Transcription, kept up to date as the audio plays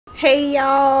Hey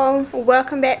y'all,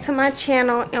 welcome back to my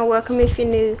channel and welcome if you're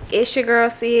new. It's your girl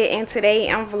Sid and today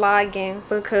I'm vlogging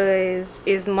because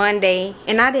it's Monday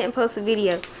and I didn't post a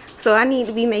video, so I need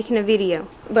to be making a video.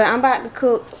 But I'm about to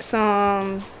cook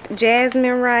some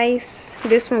jasmine rice.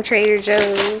 This from Trader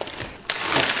Joe's.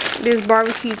 This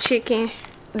barbecue chicken.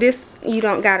 This you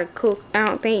don't gotta cook. I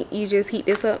don't think, you just heat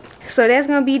this up. So that's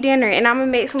gonna be dinner and I'm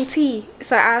gonna make some tea.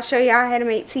 So I'll show y'all how to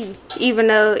make tea. Even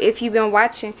though if you've been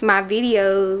watching my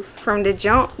videos from the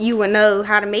jump, you will know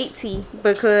how to make tea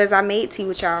because I made tea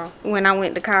with y'all when I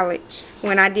went to college.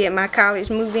 When I did my college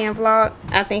move-in vlog,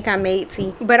 I think I made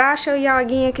tea. But I'll show y'all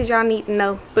again because y'all need to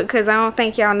know, because I don't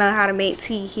think y'all know how to make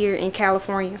tea here in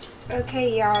California.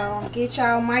 Okay y'all, get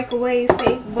y'all microwave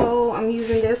safe bowl. I'm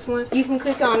using this one. You can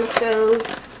cook on the stove,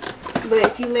 but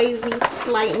if you lazy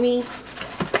like me,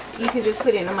 you can just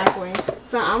put it in the microwave.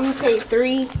 So I'm gonna take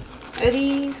 3 of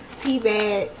these tea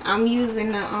bags. I'm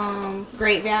using the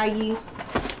Great Value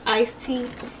iced tea.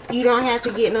 You don't have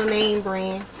to get no name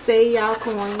brand. Save y'all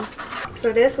coins.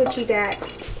 So that's what you got.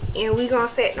 And we gonna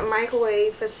set the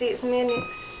microwave for 6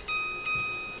 minutes.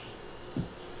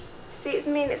 6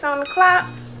 minutes on the clock.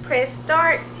 Press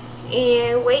start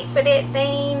and wait for that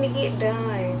thing to get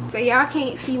done. So y'all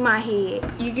can't see my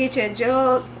head. You get your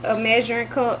jug, a measuring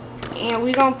cup, and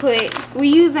we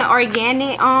using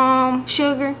organic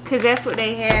sugar because that's what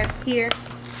they have here.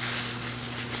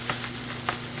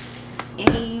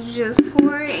 And you just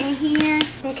pour it in here.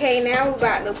 Okay, now we're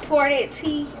about to pour that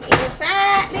tea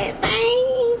inside that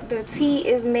thing. The tea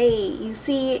is made. You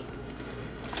see it?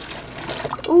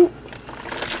 Ooh.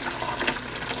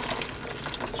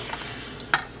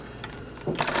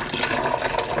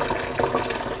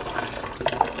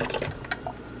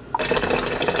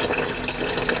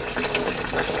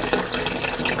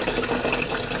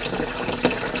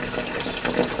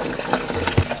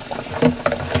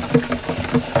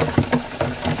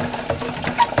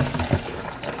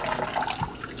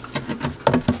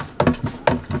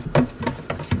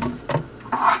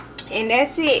 And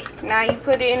that's it. Now you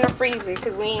put it in the freezer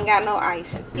because we ain't got no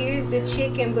ice. Here's the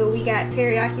chicken, but we got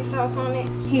teriyaki sauce on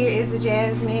it. Here is the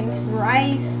jasmine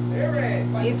rice.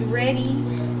 It's ready.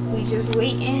 We just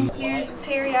waiting. Here's the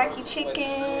teriyaki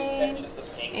chicken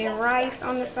and rice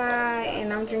on the side,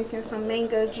 and I'm drinking some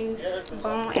mango juice,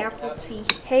 bone apple tea.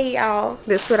 Hey y'all,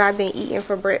 this is what I've been eating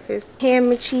for breakfast. Ham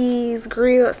and cheese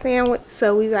grilled sandwich.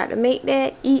 So we about to make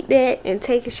that, eat that, and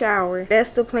take a shower.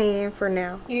 That's the plan for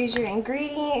now. Here's your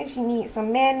ingredients. You need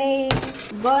some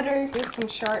mayonnaise, butter, just some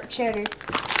sharp cheddar,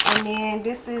 and then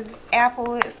this is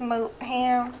apple smoked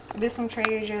ham. This from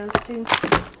Trader Joe's too.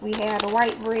 We have the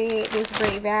white bread. This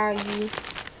Great Value.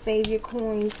 Save your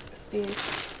coins,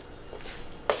 sis.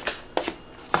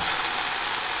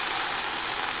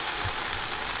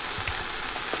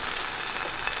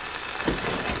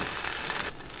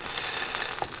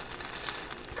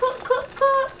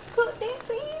 Cook that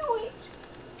sandwich.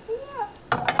 Yeah.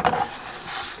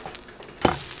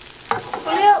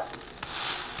 Flip.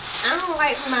 I don't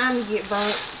like mine to get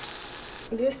burnt.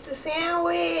 This the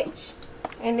sandwich.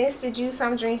 And this the juice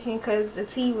I'm drinking because the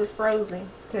tea was frozen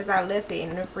because I left it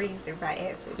in the freezer by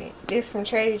accident. This from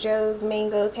Trader Joe's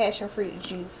mango passion fruit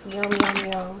juice. Yum,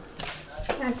 yum, yum.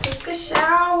 I took a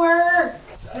shower.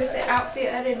 This the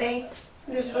outfit of the day.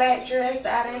 This black dress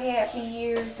that I done had for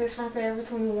years. This from Forever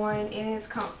 21 and it's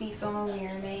comfy, so I'm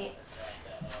wearing it.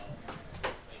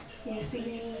 You see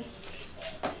me?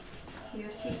 You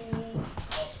see me?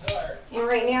 And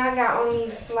right now I got on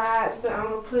these slides, but I'm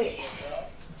gonna put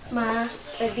my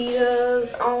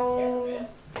Adidas on.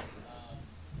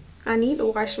 I need to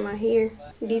wash my hair.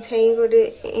 Detangled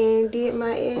it and did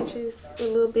my edges a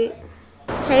little bit.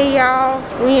 Hey y'all,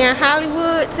 we in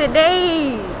Hollywood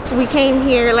today. We came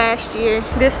here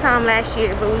this time last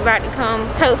year, but we about to come.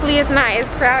 Hopefully it's not as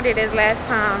crowded as last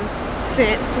time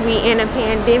since we in a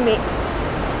pandemic.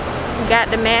 Got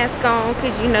the mask on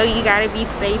because you know you gotta be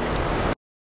safe.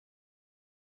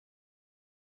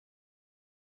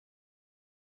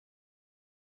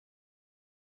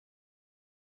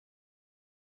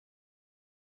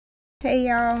 Hey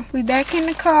y'all, we back in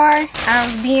the car. I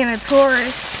was being a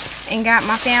tourist and got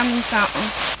my family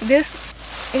something. This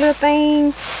little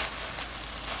thing,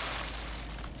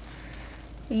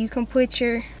 you can put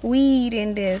your weed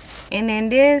in this. And then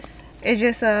this is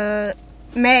just a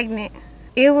magnet.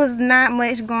 It was not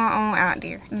much going on out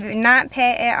there. Not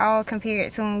packed at all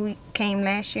compared to when we came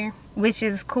last year, which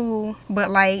is cool, but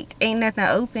like ain't nothing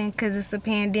open because it's a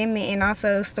pandemic, and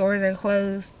also stores are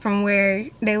closed from where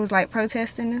they was like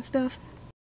protesting and stuff.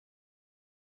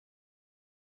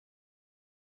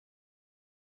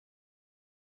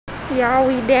 Y'all,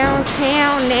 we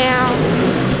downtown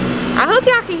now. I hope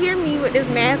y'all can hear me with this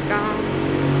mask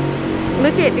on.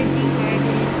 Look at the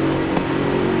G-Wagon.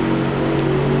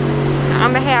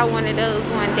 I'm gonna have one of those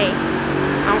one day.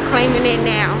 I'm claiming it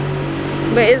now.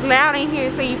 But it's loud in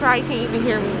here, so you probably can't even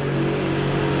hear me.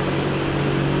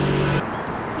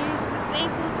 Here's the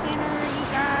Staples Center, you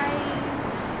guys.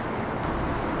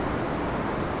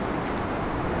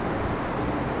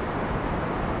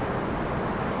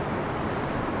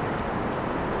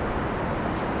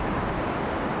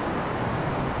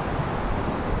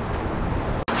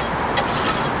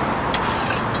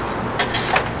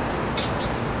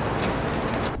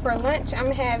 For lunch,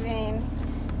 I'm having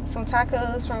some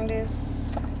tacos from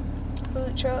this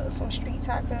food truck, some street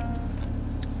tacos,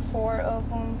 4 of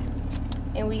them,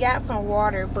 and we got some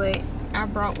water, but I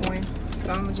brought one,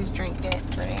 so I'm gonna just drink that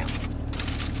for now.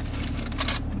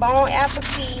 Bon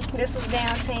appetit. This was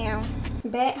downtown.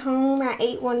 Back home, I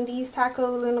ate one of these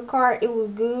tacos in the car. It was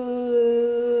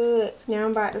good. Now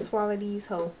I'm about to swallow these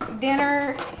whole.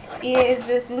 Dinner is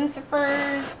this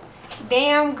Lucifer's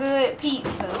Damn Good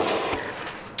Pizza.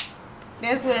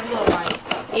 That's what it looked like.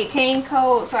 It came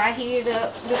cold, so I heated it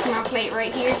up. This is my plate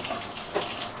right here.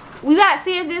 We got to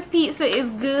see if this pizza is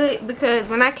good, because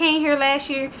when I came here last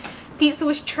year, pizza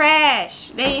was trash.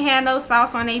 They ain't had no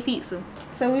sauce on their pizza.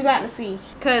 So we about to see.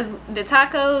 Because the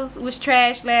tacos was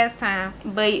trash last time,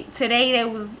 but today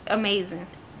that was amazing.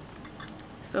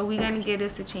 So we're going to give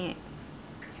this a chance.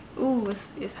 Ooh,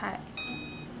 it's hot.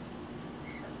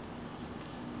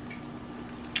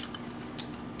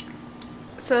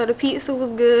 So the pizza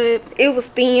was good. It was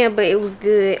thin, but it was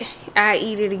good. I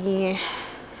eat it again.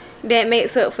 That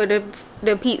makes up for the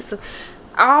pizza.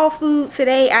 All food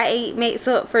today I ate makes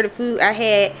up for the food I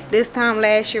had this time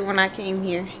last year when I came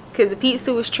here. Because the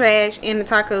pizza was trash and the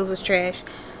tacos was trash.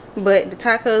 But the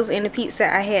tacos and the pizza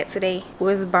I had today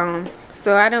was bomb.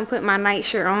 So I done put my night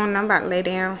shirt on. I'm about to lay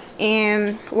down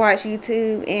and watch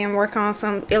YouTube and work on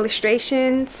some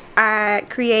illustrations. I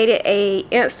created a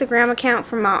Instagram account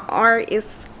for my art.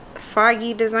 It's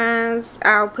Foggy Designs.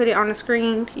 I'll put it on the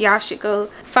screen. Y'all should go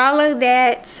follow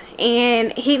that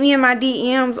and hit me in my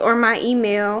DMs or my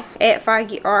email at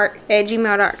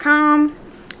foggyart@gmail.com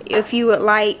if you would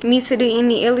like me to do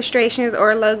any illustrations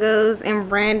or logos and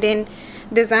branding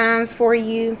designs for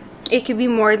you. It could be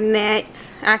more than that.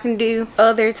 I can do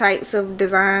other types of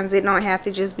designs. It don't have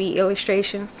to just be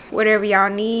illustrations. Whatever y'all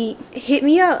need, hit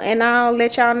me up and I'll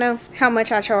let y'all know how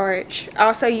much I charge.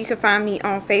 Also, you can find me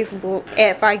on Facebook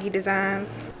at Foggy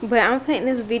Designs. But I'm putting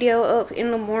this video up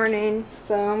in the morning,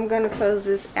 so I'm gonna close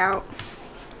this out.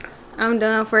 I'm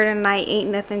done for the night.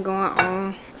 Ain't nothing going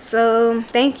on. So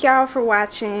thank y'all for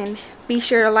watching. Be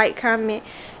sure to like, comment,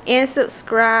 and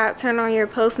subscribe. Turn on your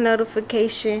post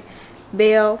notification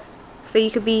bell so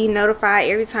you could be notified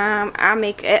every time I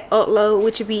make an upload,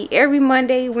 which would be every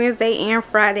Monday, Wednesday, and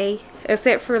Friday,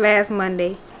 except for last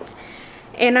Monday.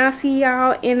 And I'll see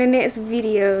y'all in the next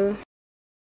video.